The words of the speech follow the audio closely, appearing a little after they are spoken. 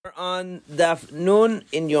on Daf Nun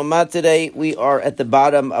in Yomah today. We are at the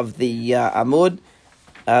bottom of the Amud,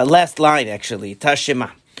 last line actually,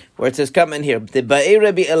 Tashema, where it says, come in here. The Ba'ei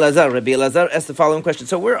Rabbi Elazar asked the following question.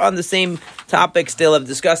 So we're on the same topic still of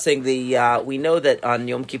discussing the, we know that on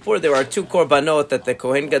Yom Kippur there are two korbanot that the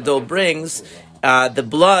Kohen Gadol brings, the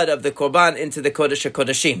blood of the korban into the Kodesh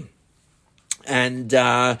HaKodashim.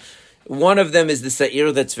 And one of them is the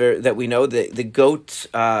Sa'ir that we know, the goat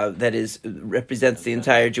that represents the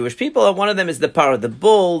entire Jewish people, and one of them is the Parah, the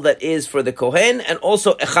bull that is for the Kohen, and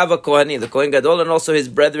also Echava Kohanim, the Kohen Gadol, and also his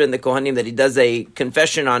brethren, the Kohanim, that he does a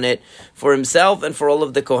confession on it for himself and for all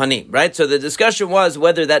of the Kohanim, right? So the discussion was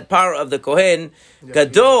whether that Parah of the Kohen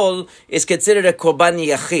Gadol is considered a Korban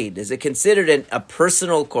Yachid. Is it considered a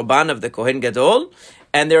personal Korban of the Kohen Gadol?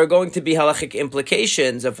 And there are going to be halachic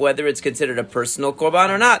implications of whether it's considered a personal korban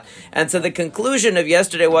or not. And so the conclusion of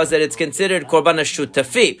yesterday was that it's considered korban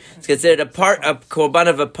shutafi. It's considered a korban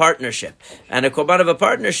of a partnership. And a korban of a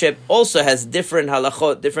partnership also has different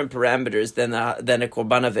halachot, different parameters than a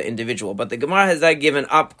korban of an individual. But the Gemara has not given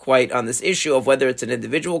up quite on this issue of whether it's an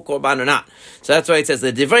individual korban or not. So that's why it says,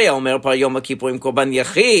 "L'divrei omer par Yom Kippurim korban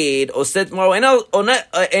yachid oset mor eno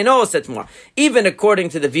oset mor." Even according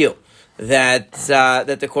to the view that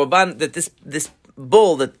the korban, that this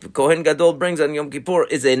bull that Kohen Gadol brings on Yom Kippur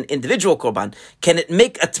is an individual korban, can it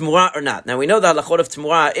make a tmurah or not? Now we know the halachot of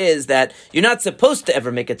tmurah is that you're not supposed to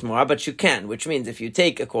ever make a tmurah, but you can, which means if you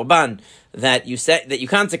take a korban that you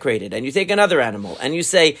consecrated, and you take another animal, and you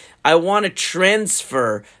say, I want to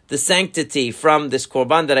transfer the sanctity from this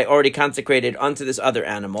korban that I already consecrated onto this other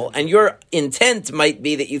animal, and your intent might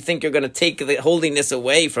be that you think you're going to take the holiness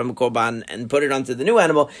away from korban and put it onto the new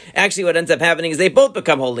animal. Actually, what ends up happening is they both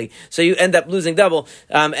become holy, so you end up losing double,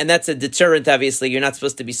 and that's a deterrent, obviously. You're not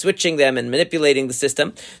supposed to be switching them and manipulating the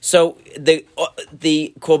system. So the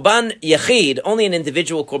korban yachid, only an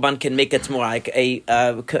individual korban can make a tmurah. Like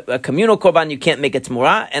a communal korban, you can't make a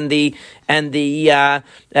tmurah, and a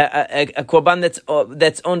korban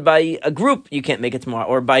that's owned by a group, you can't make it tmurah,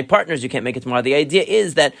 or by partners, you can't make it tmurah. The idea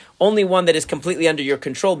is that only one that is completely under your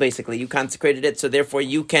control, basically, you consecrated it, so therefore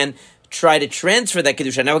you can try to transfer that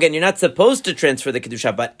kedusha. Now again, you're not supposed to transfer the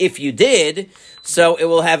kedusha, but if you did, so it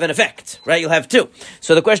will have an effect, right? You'll have two.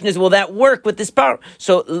 So the question is, will that work with this power?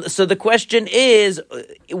 So the question is,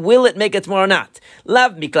 will it make it more or not?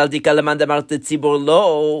 Lav miklal di kalaman damar tzibur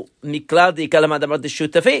lo miklal di kalaman damar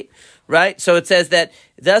shutafi. Right? So it says that,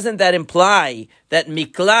 doesn't that imply that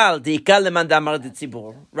miklal di kalaman damar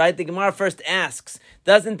tzibur? Right? The Gemara first asks,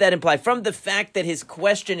 doesn't that imply, from the fact that his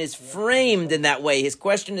question is framed in that way, his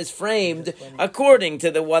question is framed according to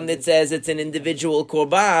the one that says it's an individual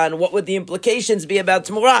korban, what would the implications be about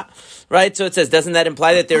tmurah? Right? So it says, doesn't that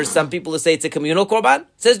imply that there are some people who say it's a communal korban? It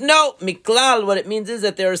says, no, miklal, what it means is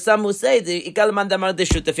that there are some who say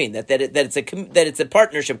that it's a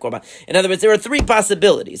partnership korban. In other words, there are three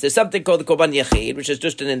possibilities. There's something called the korban yachid, which is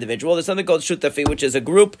just an individual. There's something called shutafi, which is a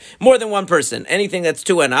group, more than one person, anything that's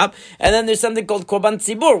two and up. And then there's something called korban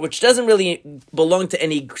tzibur, which doesn't really belong to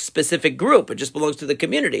any specific group. It just belongs to the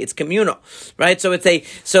community. It's communal, right? So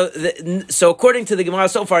so according to the Gemara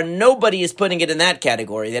so far, nobody is putting it in that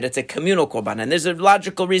category, that it's a communal korban. And there's a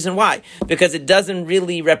logical reason why, because it doesn't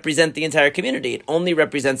really represent the entire community. It only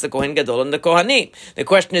represents the Kohen Gadol and the Kohanim. The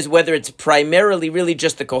question is whether it's primarily really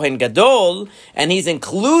just the Kohen Gadol, and he's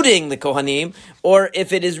including the Kohanim, or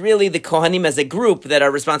if it is really the Kohanim as a group that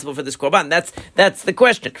are responsible for this korban. That's the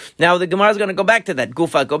question. Now the Gemara is going to go back to that.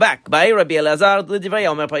 Gufa, go back. That's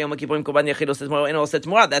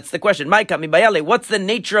the question. What's the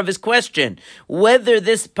nature of his question? Whether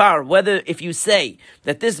if you say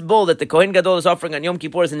that this bull that the Kohen Gadol is offering on Yom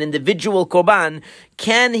Kippur is an individual korban,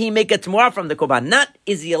 can he make a tmurah from the korban? Not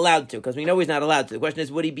is he allowed to, because we know he's not allowed to. The question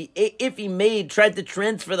is, would he be, if he tried to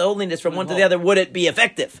transfer the holiness from one to the other, would it be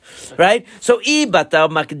effective? Right? So,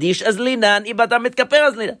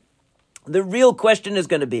 the real question is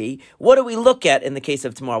going to be, what do we look at in the case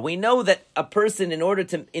of tmurah? We know that a person, for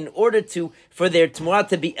their tmurah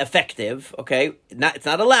to be effective, okay, it's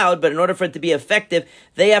not allowed, but in order for it to be effective,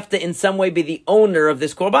 they have to in some way be the owner of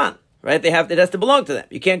this korban, right? It has to belong to them.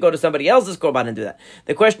 You can't go to somebody else's korban and do that.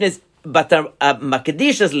 The question is, do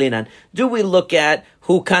we look at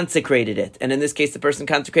who consecrated it? And in this case, the person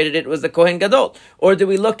consecrated it was the Kohen Gadol. Or do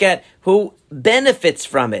we look at who benefits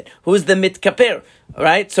from it? Who's the mitkaper?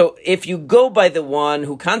 Right? So if you go by the one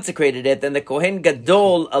who consecrated it, then the Kohen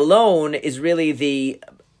Gadol alone is really the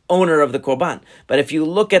owner of the korban. But if you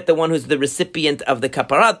look at the one who's the recipient of the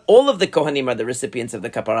kapara, all of the kohanim are the recipients of the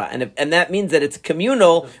kapara, and that means that it's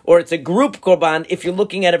communal or it's a group korban. If you're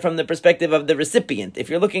looking at it from the perspective of the recipient, if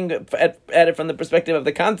you're looking at it from the perspective of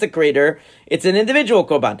the consecrator, it's an individual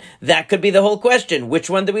korban. That could be the whole question. Which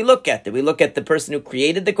one do we look at? Do we look at the person who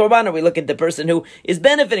created the korban, or we look at the person who is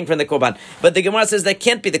benefiting from the korban? But the Gemara says that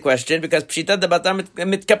can't be the question, because pshita debatam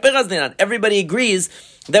mitkaper azninan. Everybody agrees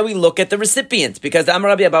that we look at the recipient, because Amar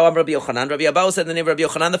Rabbi Abahu, Amar Rabbi Yochanan. Rabbi Abahu said in the name of Rabbi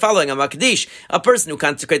Yochanan the following: a makdish, a person who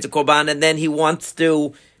consecrates a korban and then he wants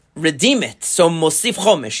to redeem it. So mosif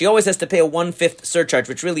chomesh, he always has to pay a 1/5 surcharge,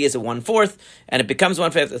 which really is a 1/4, and it becomes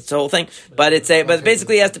 1/5. It's the whole thing, but but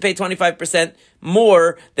basically he has to pay 25%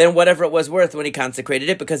 more than whatever it was worth when he consecrated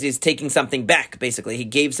it, because he's taking something back. Basically, he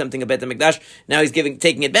gave something a bet hamikdash. Now he's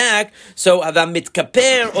taking it back. So avam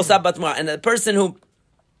mitkaper osabat ma, and the person who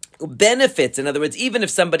benefits, in other words, even if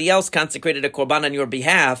somebody else consecrated a korban on your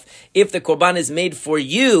behalf, if the korban is made for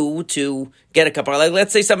you to get a kapara, like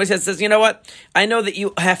let's say somebody says, you know what, I know that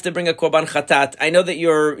you have to bring a korban chatat. I know that you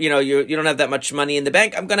don't have that much money in the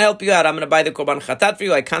bank. I'm going to help you out. I'm going to buy the korban chatat for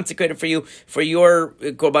you. I consecrate it for you for your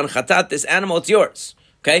korban chatat. This animal, it's yours.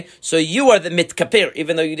 Okay, so you are the mitkapir,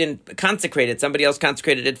 even though you didn't consecrate it. Somebody else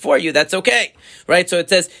consecrated it for you. That's okay, right? So it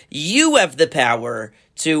says you have the power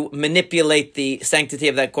to manipulate the sanctity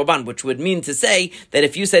of that korban, which would mean to say that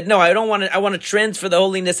if you said, no, I don't want to, I want to transfer the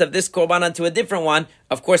holiness of this korban onto a different one,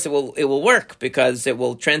 of course it will work, because it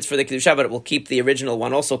will transfer the kedusha, but it will keep the original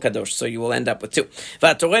one also kadosh, so you will end up with two.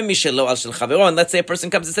 And let's say a person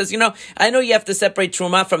comes and says, I know you have to separate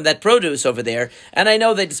truma from that produce over there, and I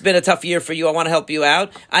know that it's been a tough year for you, I want to help you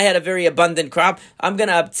out, I had a very abundant crop, I'm going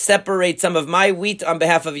to separate some of my wheat on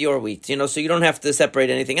behalf of your wheat, so you don't have to separate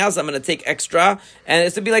anything else, I'm going to take extra, and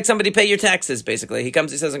it's to be like somebody pay your taxes, basically. He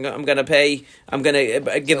comes, he says, I'm going to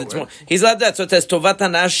give it to him. He's allowed that. So it says, Tovat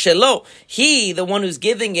hanash shelo. He, the one who's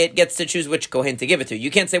giving it, gets to choose which Kohen to give it to.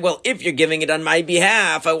 You can't say, well, if you're giving it on my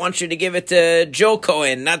behalf, I want you to give it to Joe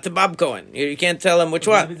Cohen, not to Bob Cohen. You can't tell him which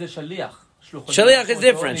one. Shaliach is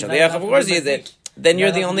different. Shaliach, of course, is it. Then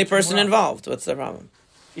you're the only person involved. What's the problem?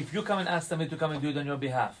 If you come and ask somebody to come and do it on your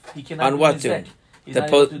behalf, he cannot. On what to? The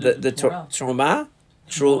truma?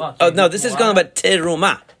 True. Oh no, this is going about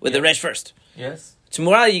teruma with the resh first. Yes.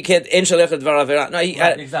 Tomorrow you can't in shalech dvar avera. No,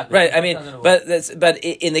 exactly. Right. I mean, but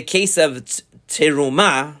in the case of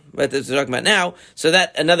teruma, what we're talking about now, so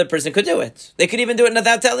that another person could do it. They could even do it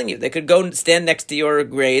without telling you. They could go and stand next to your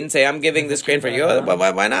grain and say, "I'm giving this grain for you."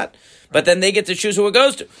 Why not? But then they get to choose who it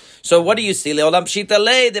goes to. So what do you see? Everybody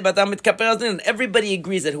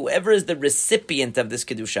agrees that whoever is the recipient of this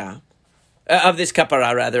kedusha, of this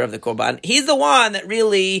kapara, rather, of the korban, he's the one that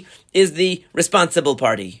really is the responsible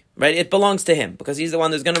party, right? It belongs to him, because he's the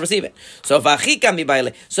one who's going to receive it. So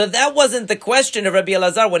that wasn't the question of Rabbi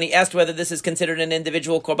Elazar when he asked whether this is considered an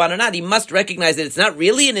individual korban or not. He must recognize that it's not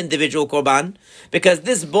really an individual korban, because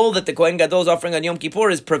this bull that the Kohen Gadol is offering on Yom Kippur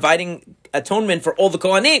is providing atonement for all the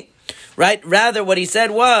Kohanim. Right? Rather, what he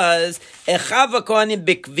said was, this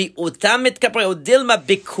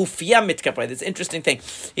interesting thing.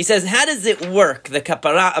 He says, how does it work, the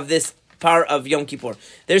kapara of this par of Yom Kippur?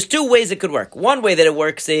 There's two ways it could work. One way that it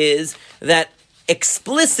works is that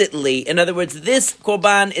explicitly, in other words, this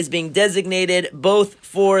korban is being designated both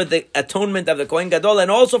for the atonement of the Kohen Gadol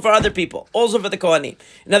and also for other people, also for the Kohanim.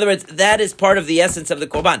 In other words, that is part of the essence of the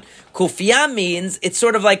korban. Kufiyah means it's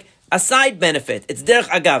sort of like a side benefit. It's derech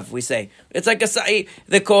agav, we say. It's like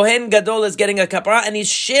the Kohen Gadol is getting a kapara and he's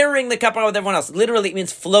sharing the kapara with everyone else. Literally, it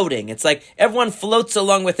means floating. It's like everyone floats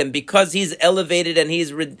along with him because he's elevated and he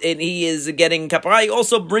is getting kapara. He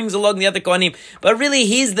also brings along the other Kohanim. But really,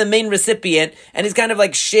 he's the main recipient and he's kind of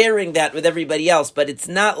like sharing that with everybody else. But it's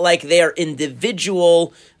not like they are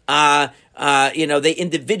individual, they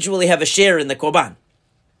individually have a share in the korban.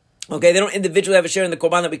 Okay, they don't individually have a share in the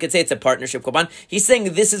korban that we could say it's a partnership korban. He's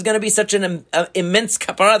saying this is going to be such an immense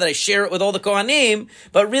kapara that I share it with all the kohanim,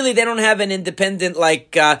 but really they don't have an independent,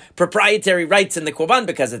 proprietary rights in the korban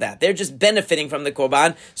because of that. They're just benefiting from the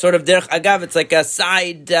korban, sort of derech agav. It's like a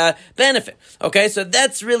side benefit. Okay, so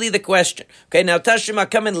that's really the question. Okay, now Tashima,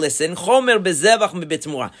 come and listen. Chomer bezevach mi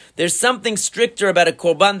b'tmura. There's something stricter about a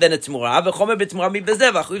korban than a tmura. V'chomer b'tmura mi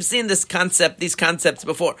bezevach. We've seen these concepts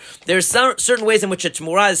before. There's certain ways in which a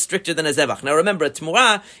tmura is stricter than a zevach. Now remember, a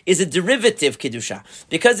tmura is a derivative kedusha.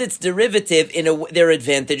 Because it's derivative, there are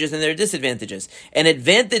advantages and there are disadvantages. An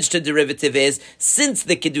advantage to derivative is, since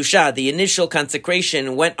the kedusha, the initial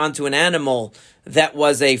consecration, went onto an animal that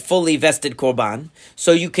was a fully vested korban,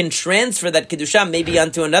 so you can transfer that kedusha maybe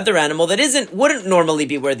onto another animal that wouldn't normally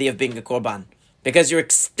be worthy of being a korban. because you're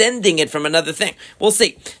extending it from another thing. We'll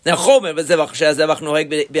see. Now,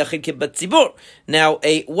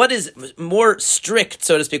 what is more strict,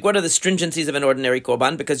 so to speak? What are the stringencies of an ordinary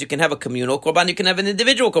korban? Because you can have a communal korban, you can have an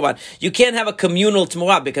individual korban. You can't have a communal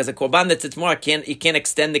tmurah, because a korban that's a tmurah, you can't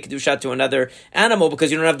extend the kedusha to another animal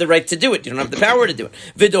because you don't have the right to do it. You don't have the power to do it.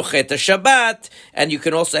 V'docheta Shabbat, and you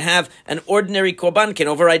can also have an ordinary korban can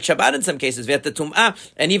override Shabbat in some cases. V'eta tum'ah,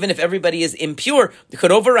 and even if everybody is impure, you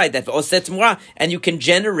could override that. V'oset tmurah, and you can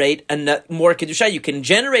generate more kedusha. You can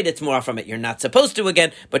generate a tmurah from it. You're not supposed to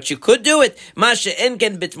again, but you could do it. Mashe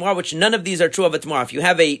enken b'tmurah, which none of these are true of a tmurah. If you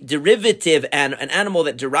have a derivative and an animal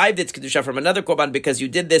that derived its kedusha from another korban because you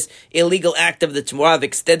did this illegal act of the tmurah of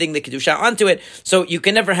extending the kedusha onto it, so you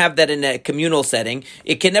can never have that in a communal setting.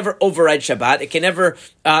 It can never override Shabbat. It can never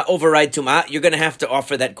override tum'ah. You're going to have to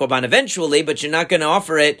offer that korban eventually, but you're not going to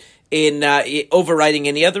offer it in overriding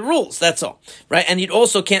any other rules. That's all, right? And you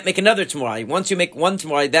also can't make another tmurah. Once you make one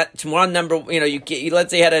tmurah, that tmurah number, you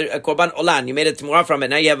let's say you had a korban olan, you made a tmurah from it.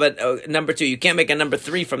 Now you have a number 2. You can't make a number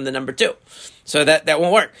 3 from the number 2, so that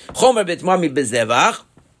won't work. Chomer b'tmurah mi bezevach.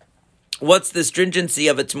 What's the stringency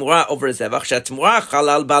of a tmurah over a zevach? Shatmurah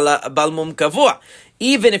halal balmum kavua.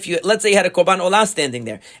 Even if let's say you had a korban olah standing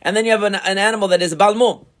there, and then you have an animal that is a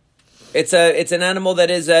balmum. It's an animal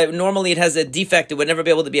that is normally it has a defect. It would never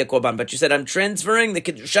be able to be a korban. But you said, I'm transferring the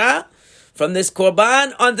kedusha from this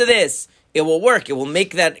korban onto this. It will work. It will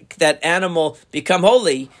make that animal become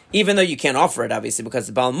holy, even though you can't offer it, obviously, because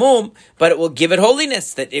it's balmum, but it will give it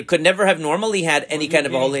holiness that it could never have normally had any kind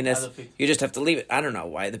of a holiness. You just have to leave it. I don't know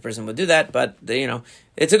why the person would do that, but,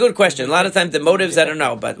 it's a good question. A lot of times the motives, I don't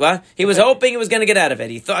know, but he was hoping he was going to get out of it.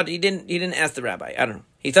 He thought he didn't ask the rabbi. I don't know.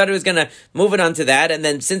 He thought he was going to move it on to that, and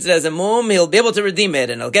then since it has a mum, he'll be able to redeem it,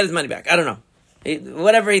 and he'll get his money back. I don't know.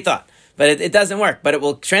 Whatever he thought. But it doesn't work. But it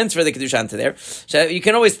will transfer the kedusha onto there. So you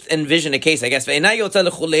can always envision a case, I guess. Also,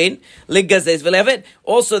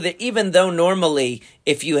 that even though normally,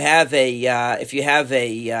 if you have a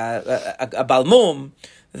balmum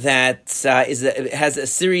that has a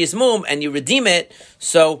serious mum and you redeem it,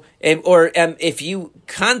 so if you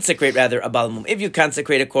consecrate rather a balmum, if you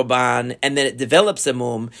consecrate a korban and then it develops a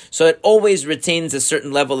mum, so it always retains a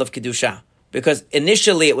certain level of kedusha. Because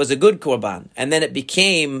initially it was a good korban, and then it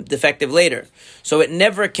became defective later. So it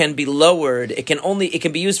never can be lowered. It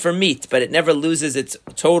can be used for meat, but it never loses its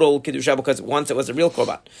total kedusha because once it was a real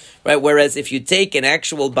korban, right? Whereas if you take an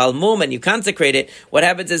actual balmum and you consecrate it, what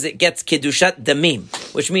happens is it gets kedushat damim,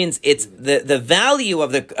 which means it's the value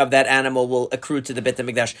of that animal will accrue to the Beit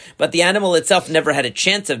HaMikdash, but the animal itself never had a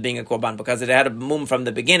chance of being a korban because it had a mum from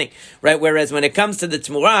the beginning, right? Whereas when it comes to the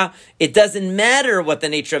tmurah, it doesn't matter what the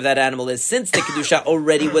nature of that animal is, since the kedusha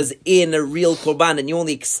already was in a real korban and you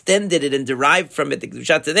only extended it and derived from it the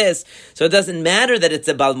kedusha to this, so it doesn't matter that it's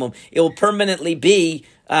a balmum. It will permanently be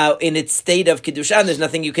in its state of kedusha, and there's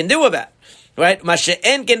nothing you can do about it, right?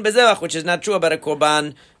 Masha'en ken bezevach, which is not true about a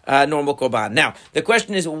korban, normal korban. Now, the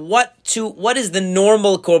question is, what is the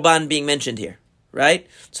normal korban being mentioned here, right?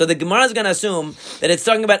 So the Gemara is going to assume that it's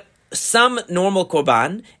talking about some normal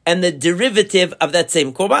korban and the derivative of that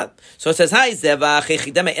same korban. So it says, "Hi zevach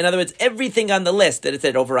echidame." In other words, everything on the list that it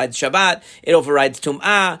said overrides Shabbat, it overrides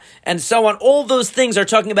Tum'ah, and so on. All those things are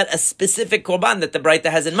talking about a specific korban that the Braita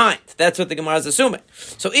has in mind. That's what the Gemara is assuming.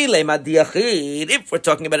 So if we're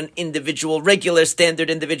talking about an individual, regular, standard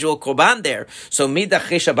individual korban there, so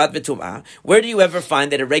midachei Shabbat v'Tum'ah, where do you ever find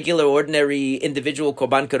that a regular, ordinary individual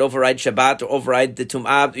korban could override Shabbat or override the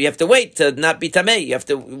Tum'ah? You have to wait to not be tamei. You have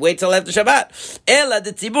to wait till after Shabbat. Ela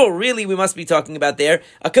the tzibur. Really, we must be talking about there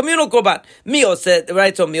a communal korban. Mioset,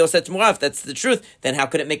 right? So mioset tmurah. If that's the truth, then how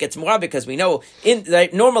could it make it tmurah? Because we know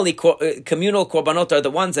normally communal korbanot are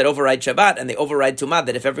the ones that override Shabbat and they override Tumah.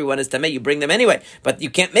 That if everyone is tamei, you bring them anyway. But you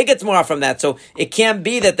can't make it tmurah from that. So it can't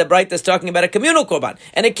be that the Braita is talking about a communal korban,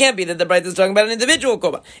 and it can't be that the Braita is talking about an individual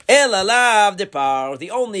korban. Ela lav depar.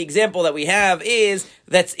 The only example that we have is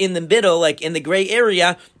that's in the middle, like in the gray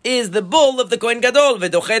area, is the bull of the Kohen Gadol,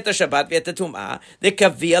 v'docheta Shabbat v'eta Tum'ah, the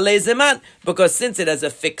kavia lezeman, because since it has a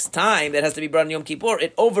fixed time that has to be brought on Yom Kippur,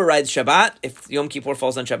 it overrides Shabbat if Yom Kippur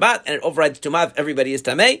falls on Shabbat, and it overrides Tum'ah if everybody is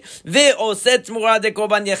Tamei, ve'oset Tum'ah de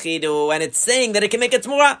korban yachidu, and it's saying that it can make a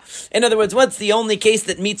Tum'ah. In other words, what's the only case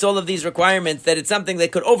that meets all of these requirements, that it's something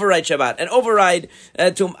that could override Shabbat and override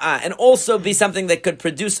Tum'ah, and also be something that could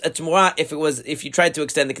produce a Tum'ah if you tried to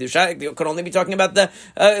extend the Kedusha? You could only be talking about the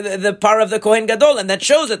par of the Kohen Gadol, and that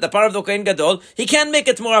shows that the par of the Kohen Gadol, he can make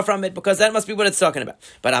a Tmurah from it, because that must be what it's talking about.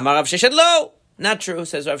 But Amar Rav Sheshet, lo! Not true,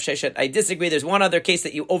 says Rav Sheshet. I disagree. There's one other case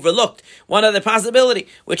that you overlooked, one other possibility,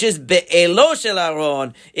 which is Be'elo shel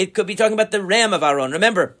Aaron. It could be talking about the ram of Aaron.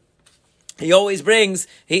 Remember, he always brings,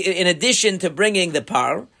 in addition to bringing the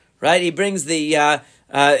par, right, he brings the,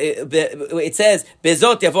 it says,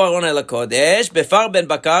 Bezot yavo Aaron el kodesh, befar ben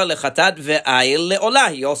bakar lechatat ve'ayil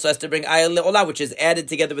le'olah. He also has to bring ayil le'olah, which is added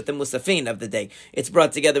together with the musafin of the day. It's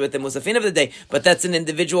brought together with the musafin of the day, but that's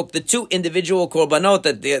the two individual korbanot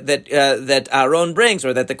that Aaron brings,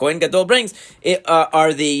 or that the Kohen Gadol brings,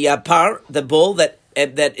 are the par, the bull that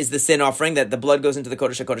is the sin offering, that the blood goes into the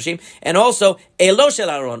Kodesh HaKodeshim, and also Elo shel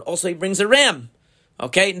Aaron. Also, he brings a ram.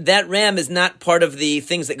 Okay, that ram is not part of the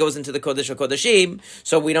things that goes into the Kodesh HaKodeshim,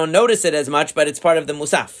 so we don't notice it as much, but it's part of the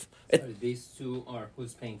Musaf. These two are,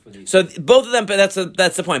 who's paying for these? So both of them, that's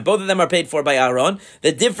the point. Both of them are paid for by Aaron.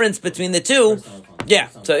 The difference between the two,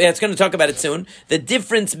 it's going to talk about it soon. The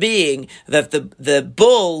difference being that the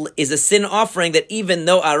bull is a sin offering that even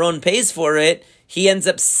though Aaron pays for it, he ends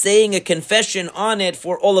up saying a confession on it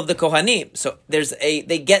for all of the Kohanim. So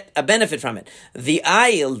they get a benefit from it. The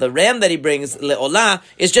ayil, the ram that he brings, le'olah,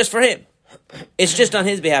 is just for him. It's just on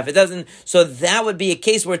his behalf. It doesn't. So that would be a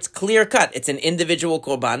case where it's clear cut. It's an individual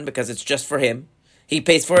korban because it's just for him. He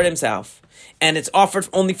pays for it himself, and it's offered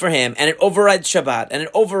only for him, and it overrides Shabbat, and it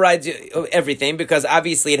overrides everything because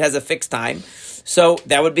obviously it has a fixed time. So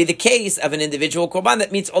that would be the case of an individual korban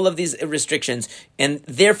that meets all of these restrictions, and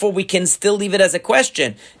therefore we can still leave it as a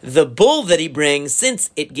question. The bull that he brings, since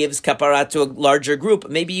it gives kapara to a larger group,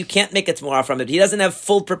 maybe you can't make a tmurah from it. He doesn't have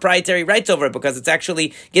full proprietary rights over it because it's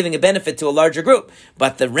actually giving a benefit to a larger group.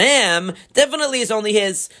 But the ram definitely is only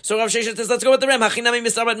his. So Rav Sheshet says, let's go with the ram. Hachinami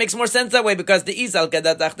misrabat makes more sense that way because the izal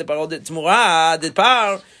kadatach de paro de tmurah de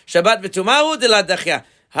par Shabbat v'tumahu de la dachya.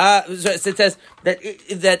 So it says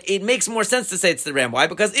that it makes more sense to say it's the ram. Why?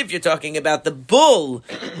 Because if you're talking about the bull,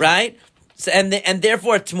 right, and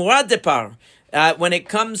therefore tmurah depar, when it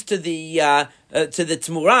comes to the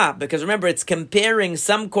tmurah, because remember it's comparing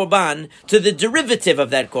some korban to the derivative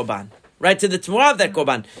of that korban. Right, to the tmurah of that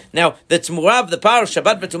korban. Now, the tmurah of the par,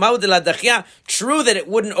 Shabbat v'tumahu de la dachya, true that it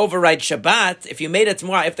wouldn't override Shabbat. If you made a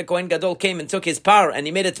tmurah, if the Kohen Gadol came and took his par and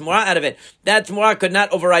he made a tmurah out of it, that tmurah could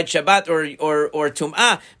not override Shabbat or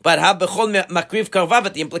tum'ah. But ha bechol makriv karva,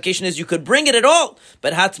 but the implication is you could bring it at all.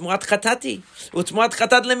 But ha tmurat chatati, utmurat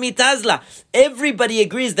chatat lemitazla. Everybody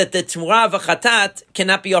agrees that the tmurah of a chatat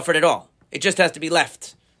cannot be offered at all. It just has to be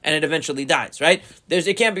left, and it eventually dies, right?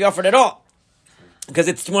 It can't be offered at all. Because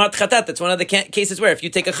it's tmurat chatat. That's one of the cases where if you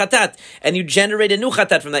take a chatat and you generate a new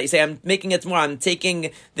chatat from that, you say, I'm making a tmurah, I'm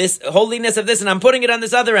taking this holiness of this and I'm putting it on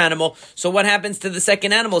this other animal. So what happens to the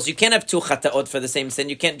second animals? You can't have two chataot for the same sin.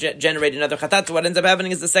 You can't generate another chatat. So what ends up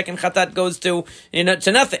happening is the second chatat goes to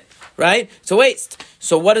nothing, right? To waste.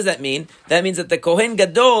 So what does that mean? That means that the Kohen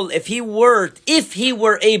Gadol, if he were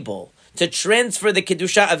able to transfer the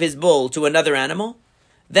kedusha of his bull to another animal,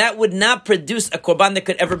 that would not produce a korban that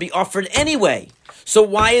could ever be offered anyway. So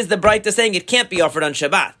why is the Braita saying it can't be offered on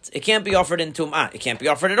Shabbat? It can't be offered in Tum'ah. It can't be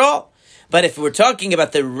offered at all. But if we're talking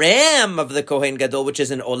about the ram of the Kohen Gadol, which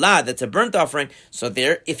is an olah, that's a burnt offering, so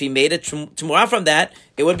there, if he made a Tum'ah from that,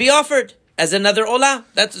 it would be offered as another olah.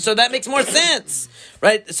 So that makes more sense,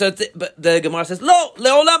 right? But the Gemara says, Lo,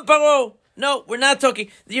 leolam paro. No, we're not talking.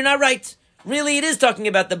 You're not right. Really, it is talking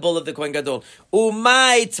about the bull of the Kohen Gadol.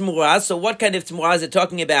 Umay tmurah. So what kind of tmurah is it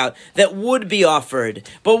talking about that would be offered,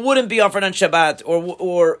 but wouldn't be offered on Shabbat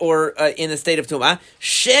or in the state of Tum'ah?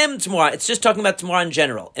 Shem tmurah. It's just talking about tmurah in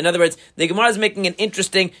general. In other words, the Gemara is making an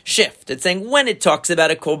interesting shift. It's saying when it talks about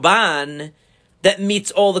a korban that meets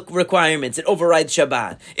all the requirements, it overrides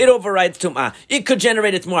Shabbat, it overrides Tum'ah, it could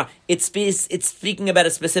generate a tmurah. It's speaking about a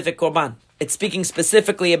specific korban. It's speaking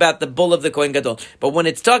specifically about the bull of the Kohen Gadol. But when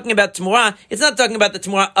it's talking about Tmurah, it's not talking about the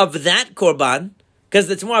Tmurah of that Korban, because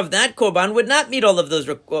the Tmurah of that Korban would not meet all of those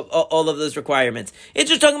requirements. It's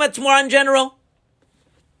just talking about Tmurah in general.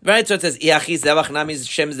 Right? So it says, Iachi Zevach Nami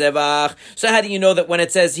Shem Zevach. So how do you know that when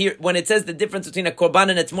it says the difference between a Korban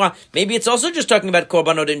and a Tmurah, maybe it's also just talking about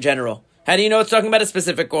Korbanot in general? How do you know it's talking about a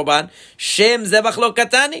specific Korban? Shem Zevach Lo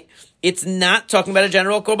Katani. It's not talking about a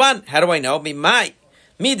general Korban. How do I know? Mimai.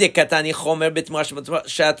 Because it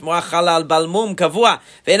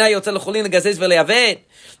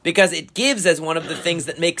gives as one of the things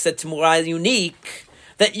that makes a tmurah unique,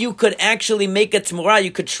 that you could actually make a tmurah,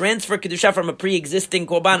 you could transfer kedusha from a pre-existing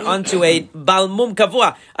korban onto a balmum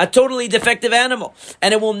kavua, a totally defective animal,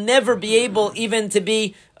 and it will never be able even to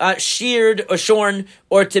be sheared or shorn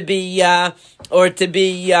or to be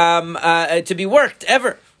worked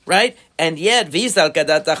ever. right? And yet, Vizal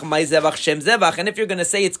kadatach mai zevach shem zevach. And if you're going to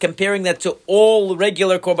say it's comparing that to all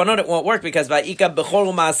regular korbanot, it won't work because va'ika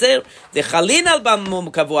bechor u'maaser dechalin al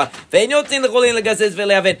balmum kavua ve'en yotzin lecholin legazez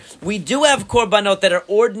ve'le'aven. We do have korbanot that are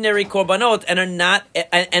ordinary korbanot and are not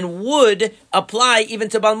and would apply even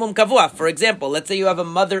to balmum kavua. For example, let's say you have a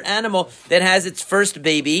mother animal that has its first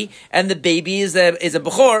baby, and the baby is a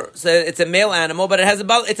bechor, so it's a male animal, but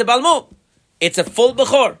it's a balmum. It's a full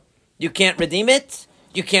bechor. You can't redeem it.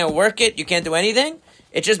 You can't work it. You can't do anything.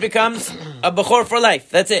 It just becomes a bechor for life.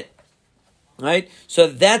 That's it, right? So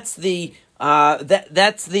that's the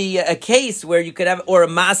a case where you could have, or a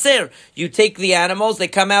maaser. You take the animals; they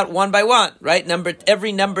come out one by one, right?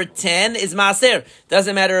 Every number 10 is maaser.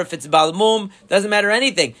 Doesn't matter if it's balmum. Doesn't matter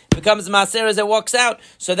anything. It becomes maaser as it walks out.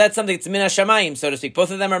 So that's something. It's min hashamayim, so to speak.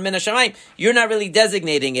 Both of them are min hashamayim. You're not really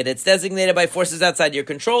designating it. It's designated by forces outside your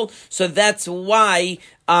control. So that's why.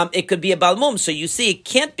 It could be a balmum. So you see, it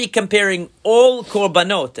can't be comparing all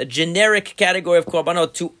korbanot, a generic category of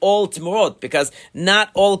korbanot, to all tmurot, because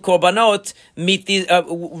not all korbanot meet these,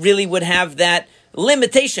 really would have that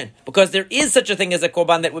limitation, because there is such a thing as a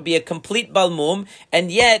korban that would be a complete balmum,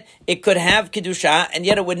 and yet it could have kedusha, and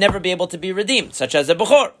yet it would never be able to be redeemed, such as a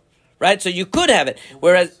bechor, right? So you could have it,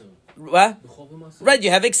 whereas... What? Right, you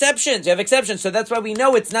have exceptions. So that's why we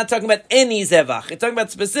know it's not talking about any zevach. It's talking about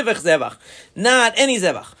specific zevach, not any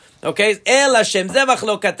zevach. Okay? El Hashem zevach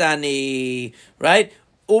lo katani. Right?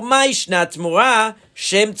 Umay shna tmura,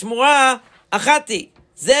 shem tmura, achati.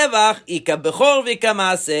 Zevach, ika bechor v'ika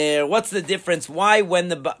maaser. What's the difference? Why, when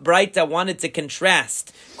the Braita wanted to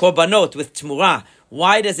contrast korbanot with tmura,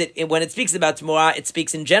 why does it, when it speaks about Tmurah, it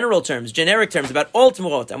speaks in general terms, generic terms, about all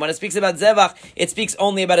Tmurot. And when it speaks about Zevach, it speaks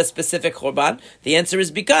only about a specific Korban? The answer is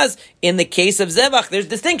because in the case of Zevach, there's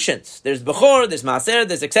distinctions. There's Bechor, there's Maaser,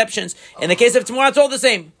 there's exceptions. In the case of Tmurah, it's all the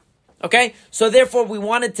same. Okay? So therefore, we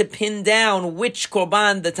wanted to pin down which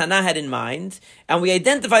Korban the Tanah had in mind, and we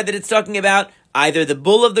identified that it's talking about either the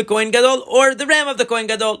bull of the Kohen Gadol or the ram of the Kohen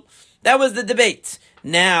Gadol. That was the debate.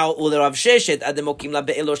 Now, Rav Sheshet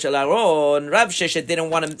didn't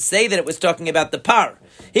want to say that it was talking about the par.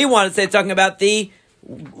 He wanted to say it's talking about the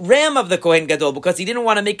ram of the Kohen Gadol, because he didn't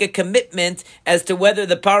want to make a commitment as to whether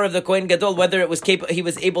the par of the Kohen Gadol, whether it was he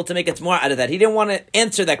was able to make a tmurah out of that. He didn't want to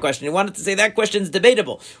answer that question. He wanted to say that question is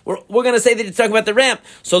debatable. We're going to say that it's talking about the ram.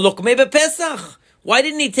 So look, maybe Pesach. Why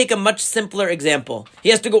didn't he take a much simpler example? He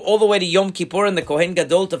has to go all the way to Yom Kippur and the Kohen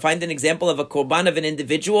Gadol to find an example of a korban of an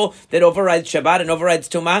individual that overrides Shabbat and overrides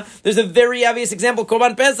Tumah. There's a very obvious example,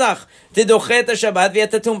 Korban Pesach. Tidochet Shabbat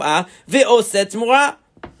v'yet Tumah v'oset Tmurah.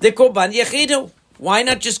 The Korban Yechidu. Why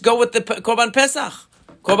not just go with the Korban Pesach?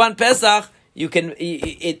 Korban Pesach, you can,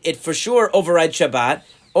 it for sure overrides Shabbat,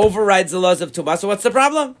 overrides the laws of Tumah. So what's the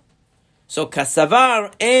problem? So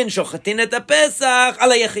Kasavar en shochatin et Pesach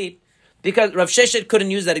ala Yechid. Because Rav Sheshet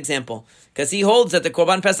couldn't use that example, because he holds that the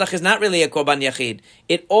Korban Pesach is not really a Korban Yachid.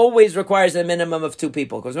 It always requires a minimum of 2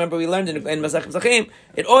 people. Because remember, we learned in Masach Pesachim,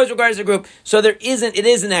 it always requires a group. So it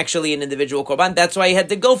isn't actually an individual Korban. That's why he had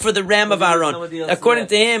to go for the ram of Aaron. According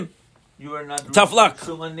to him, you are not tough luck.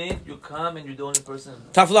 You come and you're the only person.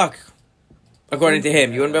 Tough luck. According to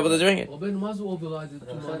him, you wouldn't be able to bring it.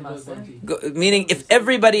 Meaning, if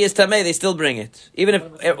everybody is tamei, they still bring it. Even if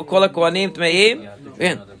kol hakohanim tameim.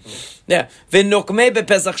 Yeah. V'nokmei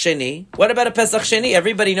bePesach Sheni. What about a Pesach Sheni?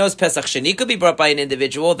 Everybody knows Pesach Sheni could be brought by an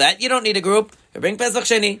individual. That you don't need a group. You bring Pesach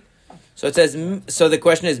Sheni. So it says. So the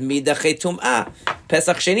question is midachei tum'ah.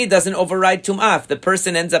 Pesach Sheni doesn't override tum'ah. If the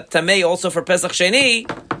person ends up tamei also for Pesach Sheni,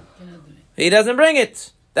 he doesn't bring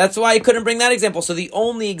it. That's why he couldn't bring that example. So the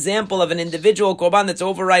only example of an individual korban that's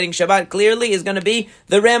overriding Shabbat clearly is going to be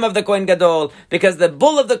the ram of the Kohen Gadol, because the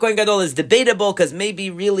bull of the Kohen Gadol is debatable, because maybe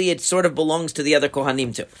really it sort of belongs to the other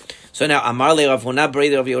Kohanim too. So now, Amar le Rav Huna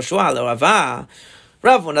brother of Yoshua le Rava.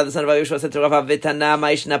 Rav Huna the son of Yoshua said to Rava, V'tana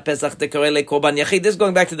ma'ishna Pesach dekore le korban yachid. This is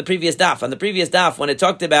going back to the previous daf. On the previous daf, when it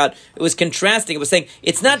talked about, it was contrasting. It was saying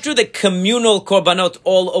it's not true that communal korbanot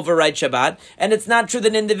all override Shabbat, and it's not true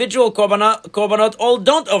that individual korbanot all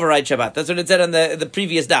don't override Shabbat. That's what it said on the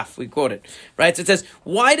previous daf. We quoted, right? So it says,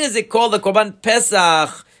 why does it call the korban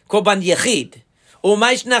Pesach korban yachid? But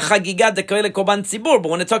when it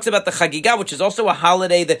talks about the chagiga, which is also a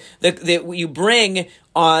holiday that you bring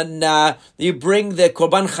the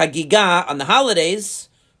korban chagiga on the holidays,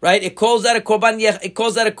 right? It calls that a korban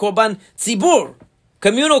tzibur,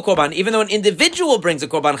 communal korban, even though an individual brings a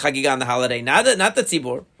korban chagiga on the holiday, not the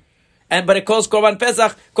tzibur. But it calls korban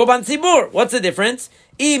pesach korban tzibur. What's the difference?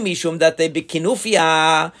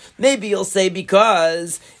 Maybe you'll say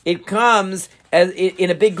because it comes as in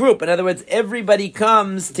a big group. In other words, everybody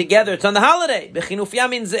comes together. It's on the holiday. Bechinufia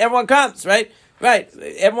means everyone comes, right? Right.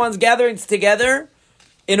 Everyone's gathering together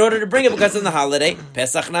in order to bring it because of the holiday.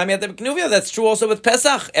 Pesach Nami at the Knuvia. That's true also with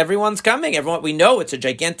Pesach. Everyone's coming. Everyone, we know it's a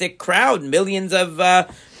gigantic crowd. Millions of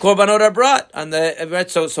korbanot are brought on the right.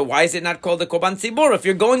 So why is it not called the korban tzibur? If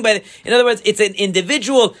you're going by, in other words, it's an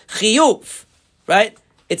individual chiyuv, right?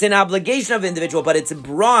 It's an obligation of individual, but it's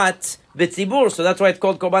brought b'tzibur, so that's why it's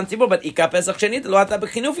called korban tzibur. But ika Pesach Sheni lo ata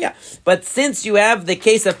b'chinufia. But since you have the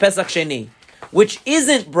case of Pesach Sheni, which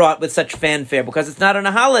isn't brought with such fanfare because it's not on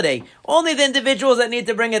a holiday. Only the individuals that need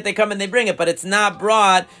to bring it, they come and they bring it, but it's not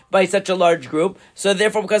brought by such a large group. So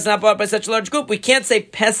therefore, because it's not brought by such a large group, we can't say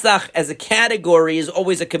Pesach as a category is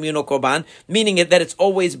always a communal korban, meaning that it's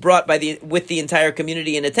always brought with the entire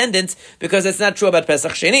community in attendance, because it's not true about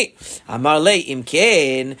Pesach Sheni. Amar le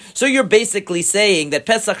imken. So you're basically saying that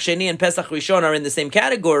Pesach Sheni and Pesach Rishon are in the same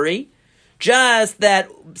category, just that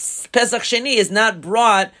Pesach Sheni is not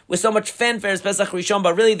brought with so much fanfare as Pesach Rishon,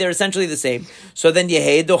 but really they're essentially the same. So then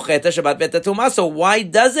Yehei Docheta Shabbat Betatuma. So why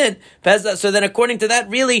doesn't Pesach? So then according to that,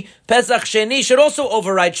 really Pesach Sheni should also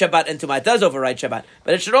override Shabbat and Tumah. It does override Shabbat,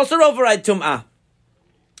 but it should also override Tumah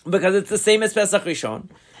because it's the same as Pesach Rishon.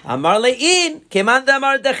 Amar le'in keman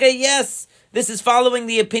damar dache. Yes. This is following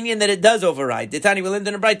the opinion that it does override. Ditani will end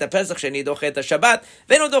in a brighta. Pesach Sheni docheta Shabbat,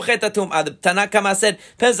 veno docheta Tum'ah. The Tanna Kama said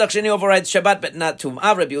Pesach Sheni overrides Shabbat, but not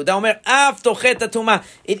Tum'ah. Rabbi Yehuda Omer af docheta Tum'ah.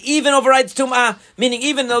 It even overrides Tum'ah, meaning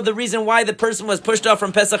even though the reason why the person was pushed off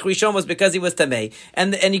from Pesach Rishon was because he was Tamei,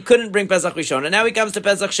 and he couldn't bring Pesach Rishon, and now he comes to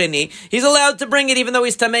Pesach Sheni, he's allowed to bring it even though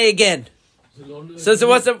he's Tamei again. So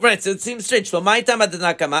what's the right? So it seems strange. The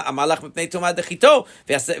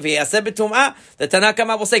Tanna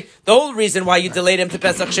Kama will say the whole reason why you delayed him to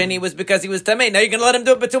Pesach Sheni was because he was tamei. Now you're going to let him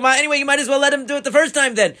do it b'tumah anyway. You might as well let him do it the first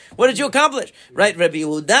time. Then what did you accomplish? Right? Rabbi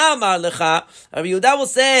Yehuda Amar Lecha. Rabbi Yehuda will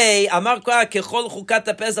say Amar Kwa Kechol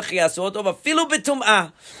Chukat Pesach Yasot Ova Filu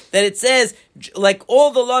b'tumah. That it says like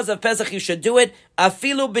all the laws of Pesach you should do it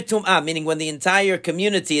afilu b'tumah, meaning when the entire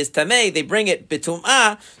community is tamei, they bring it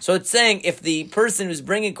b'tumah. So it's saying if the person who's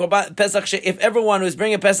bringing korban Pesach, if everyone who's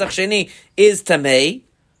bringing Pesach Sheni is tamei,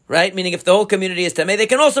 right? Meaning if the whole community is tamei, they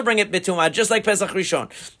can also bring it b'tumah, just like Pesach Rishon.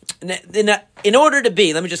 In order to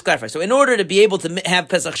be, let me just clarify. So in order to be able to have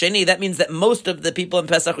Pesach Sheni, that means that most of the people in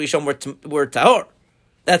Pesach Rishon were tahor.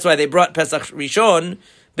 That's why they brought Pesach Rishon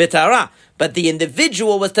b'tara. But the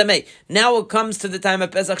individual was tamei. Now it comes to the time of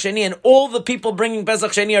Pesach Sheni, and all the people bringing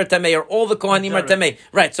Pesach Sheni are tamei, or all the kohanim are tamei.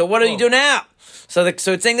 Right. So what do you do now? So it's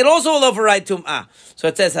saying that also will override tum'ah. So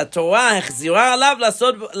it says, "HaTorah hechzira alav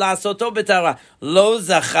la'asoto b'tara lo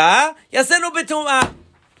zacha yasenu b'tum'ah."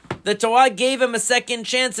 The Torah gave him a second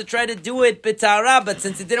chance to try to do it b'tara, but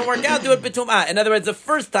since it didn't work out, do it b'tum'ah. In other words, the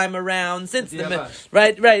first time around,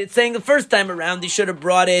 right, it's saying the first time around he should have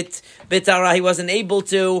brought it b'tara. He wasn't able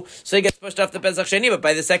to, so he gets pushed off the Pesach Sheni. But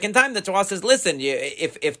by the second time, the Torah says, "Listen,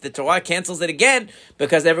 if the Torah cancels it again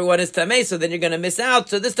because everyone is tamei, so then you're going to miss out.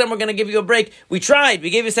 So this time we're going to give you a break. We tried.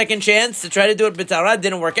 We gave you a second chance to try to do it b'tara. It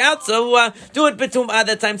didn't work out. So do it b'tum'ah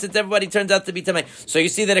that time since everybody turns out to be tamei." So you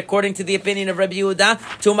see that according to the opinion of Rabbi Yehuda,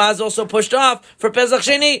 tum'ah is also pushed off for Pesach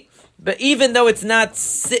Sheni. But even though it's not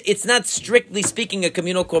strictly speaking a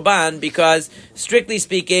communal korban, because strictly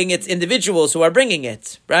speaking it's individuals who are bringing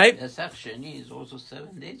it, right? Pesach Sheni is also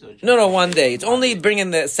 7 days. Or No, 1 day. It's only bringing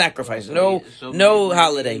the sacrifice. No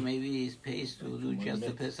holiday. Maybe it's pays to do just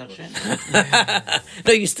the Pesach Sheni.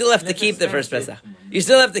 No, you still have to keep the first Pesach. You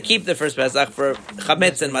still have to keep the first Pesach for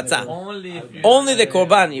chametz and matzah. Only the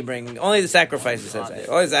korban you bring. Only the sacrifices.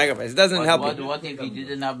 Only the sacrifice. It doesn't help. What if you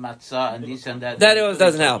didn't have matzah and this and that? That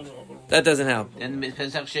doesn't help. That doesn't help. Then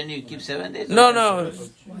Pesach Sheni you keep 7 days? No,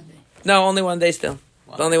 only 1 day still.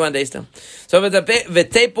 Only 1 day still. So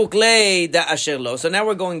So now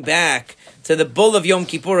we're going back to the bull of Yom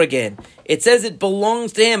Kippur again. It says it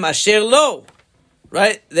belongs to him, asher lo.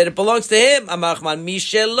 Right? That it belongs to him. Amachman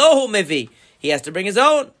mishelohu mevi. He has to bring his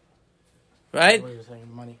own. Right?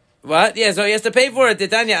 What? Yeah, so he has to pay for it.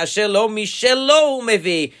 Titania, asher lo mishelo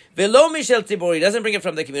mevi, velo mishel tzibor. He doesn't bring it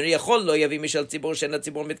from the community. Yachol lo yavi mishel tzibor shena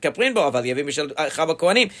tzibor mitkaprin bo, aval yavi mishel chava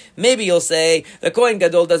kohanim. Maybe you'll say the Kohen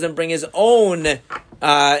Gadol doesn't bring his own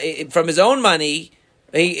from his own money,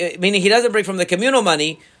 meaning he doesn't bring from the communal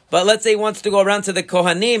money. But let's say he wants to go around to the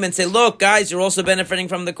Kohanim and say, "Look, guys, you're also benefiting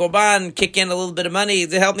from the Korban. Kick in a little bit of money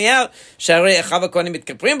to help me out." Talmud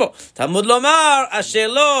lomar asher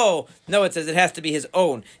lo. No, it says it has to be his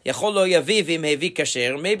own. Maybe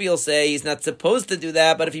you'll say he's not supposed to do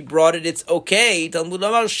that, but if he brought it, it's okay. Talmud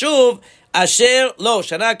lomar shuv asher lo.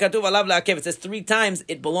 Shana katuv alav la'akev. It says 3 times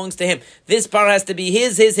it belongs to him. This part has to be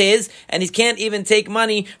his, and he can't even take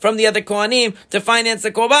money from the other Kohanim to finance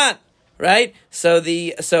the Korban. right?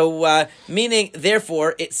 Meaning,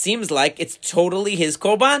 therefore, it seems like it's totally his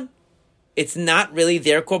korban. It's not really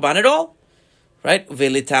their korban at all, right?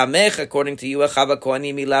 According to you, but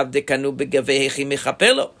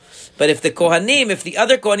if the kohanim, if the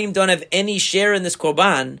other kohanim don't have any share in this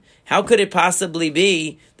korban, how could it possibly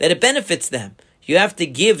be that it benefits them? You have to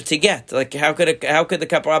give to get. Like, how could the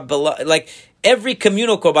kapara belong? Like, every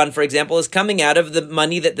communal korban, for example, is coming out of the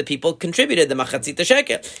money that the people contributed, the machatzit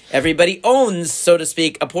shekel. Everybody owns, so to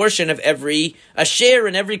speak, a portion of a share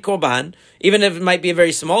in every korban, even if it might be a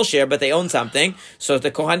very small share, but they own something. So the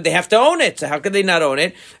kohan, they have to own it. So how could they not own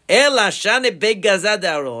it?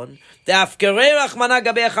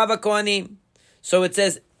 So it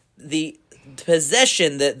says the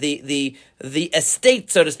possession, the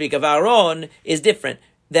estate, so to speak, of Aaron is different.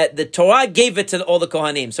 That the Torah gave it to all the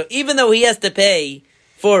Kohanim. So even though he has to pay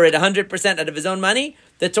for it 100% out of his own money,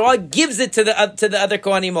 the Torah gives it to the other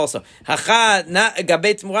Kohanim also.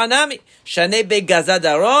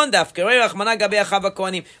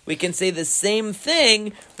 We can say the same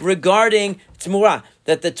thing regarding Tmurah,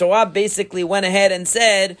 that the Torah basically went ahead and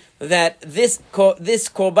said that this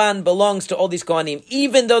korban belongs to all these Kohanim,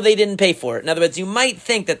 even though they didn't pay for it. In other words, you might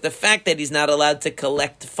think that the fact that he's not allowed to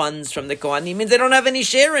collect funds from the Kohanim means they don't have any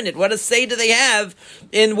share in it. What a say do they have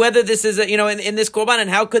in whether this is in this korban,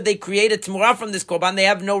 and how could they create a Tmurah from this korban? They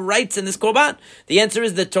have no rights in this korban. The answer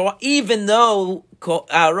is the Torah, even though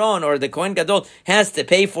Aaron or the Kohen Gadol has to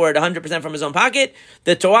pay for it 100% from his own pocket,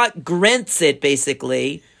 the Torah grants it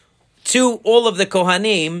basically to all of the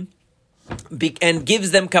Kohanim and gives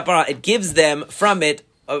them kapara. It gives them from it,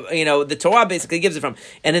 the Torah basically gives it from.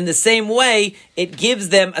 And in the same way, it gives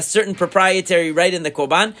them a certain proprietary right in the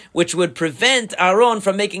korban, which would prevent Aaron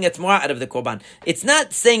from making a tmurah out of the korban. It's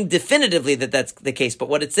not saying definitively that that's the case, but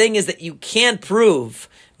what it's saying is that you can't prove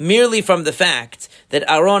merely from the fact that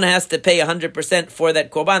Aaron has to pay 100% for that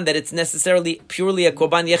korban, that it's necessarily purely a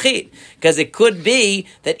korban yachid. Because it could be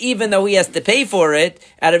that even though he has to pay for it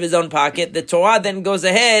out of his own pocket, the Torah then goes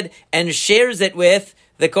ahead and shares it with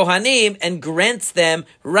the Kohanim and grants them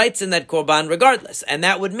rights in that korban regardless. And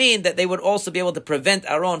that would mean that they would also be able to prevent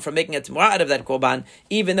Aaron from making a tmurah out of that korban,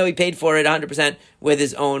 even though he paid for it 100% with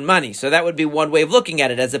his own money. So that would be one way of looking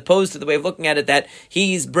at it, as opposed to the way of looking at it that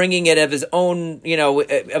he's bringing it of his own,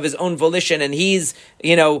 of his own volition, and he's,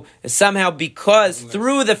 somehow because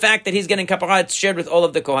through the fact that he's getting kapara, it's shared with all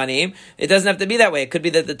of the Kohanim. It doesn't have to be that way. It could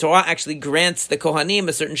be that the Torah actually grants the Kohanim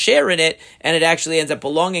a certain share in it, and it actually ends up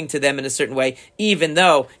belonging to them in a certain way, even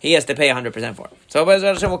though he has to pay 100% for it. So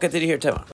we'll continue here tomorrow.